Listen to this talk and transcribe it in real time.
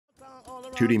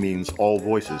Tutti means all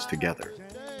voices together.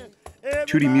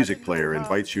 Tutti Music Player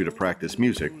invites you to practice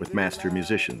music with master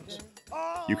musicians.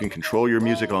 You can control your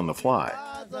music on the fly.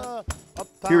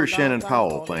 Here is Shannon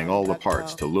Powell playing all the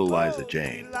parts to Lil Liza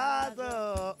Jane.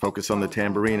 Focus on the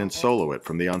tambourine and solo it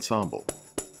from the ensemble.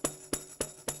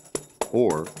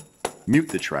 Or mute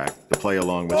the track to play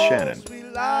along with Shannon.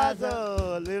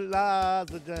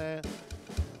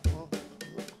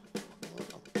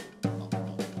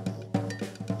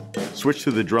 Switch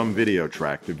to the drum video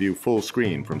track to view full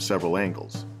screen from several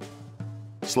angles.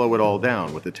 Slow it all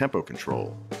down with the tempo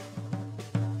control.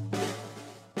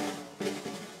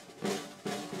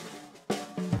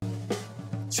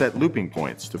 Set looping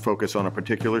points to focus on a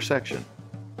particular section.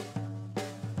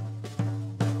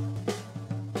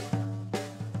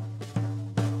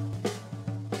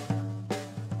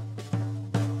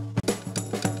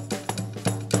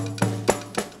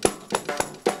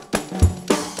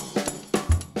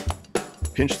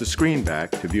 Pinch the screen back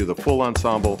to view the full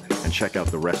ensemble and check out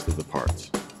the rest of the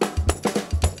parts.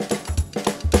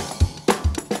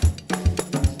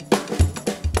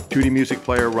 Tutti Music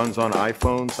Player runs on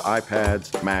iPhones,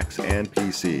 iPads, Macs, and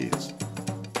PCs.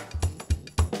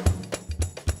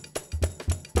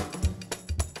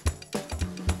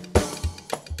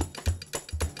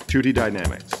 Tutti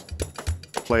Dynamics.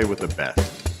 Play with the best.